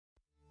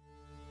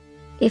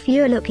If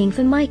you're looking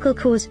for Michael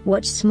Kors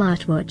watch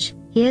smartwatch,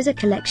 here's a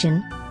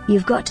collection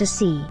you've got to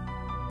see.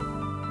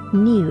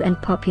 New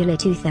and popular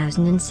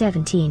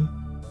 2017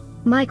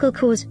 Michael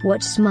Kors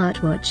watch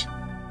smartwatch.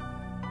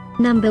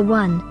 Number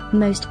 1,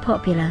 most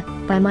popular,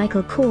 by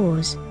Michael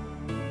Kors.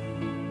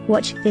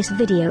 Watch this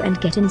video and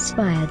get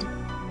inspired.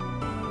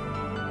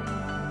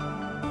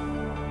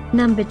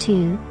 Number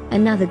 2,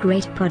 another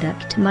great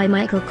product by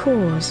Michael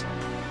Kors.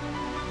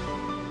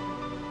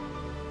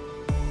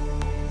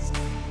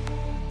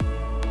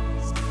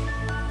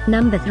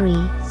 Number 3.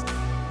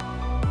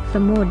 For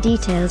more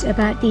details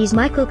about these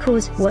Michael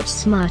Kors watch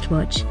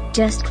smartwatch,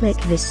 just click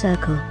this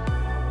circle.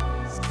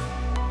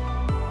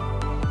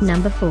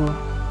 Number 4.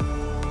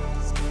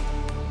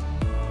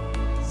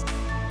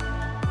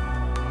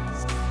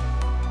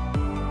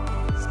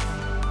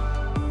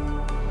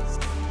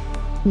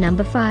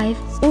 Number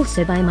 5,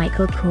 also by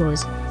Michael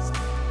Kors.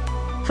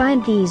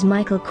 Find these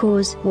Michael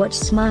Kors watch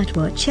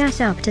smartwatch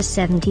at up to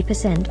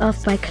 70%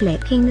 off by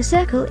clicking the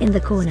circle in the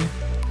corner.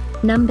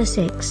 Number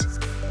 6.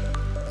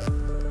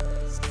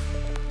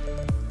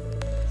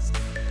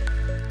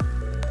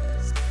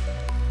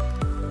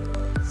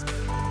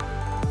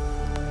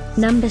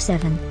 Number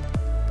 7.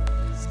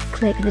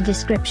 Click the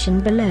description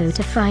below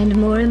to find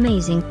more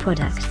amazing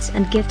products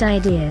and gift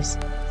ideas.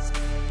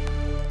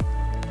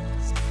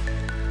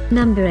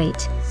 Number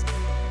 8.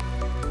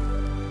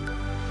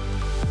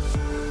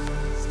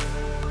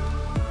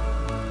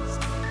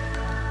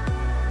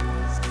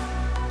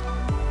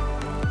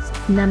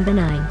 Number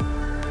 9.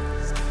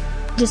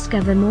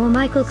 Discover more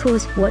Michael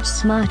Kors watch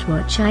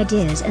smartwatch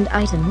ideas and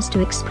items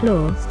to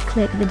explore,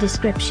 click the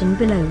description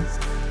below.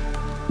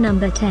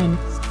 Number 10.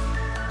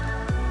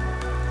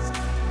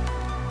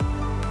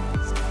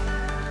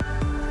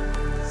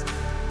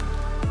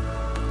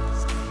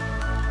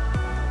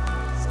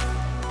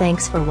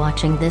 Thanks for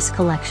watching this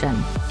collection.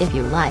 If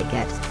you like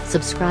it,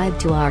 subscribe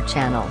to our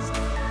channel.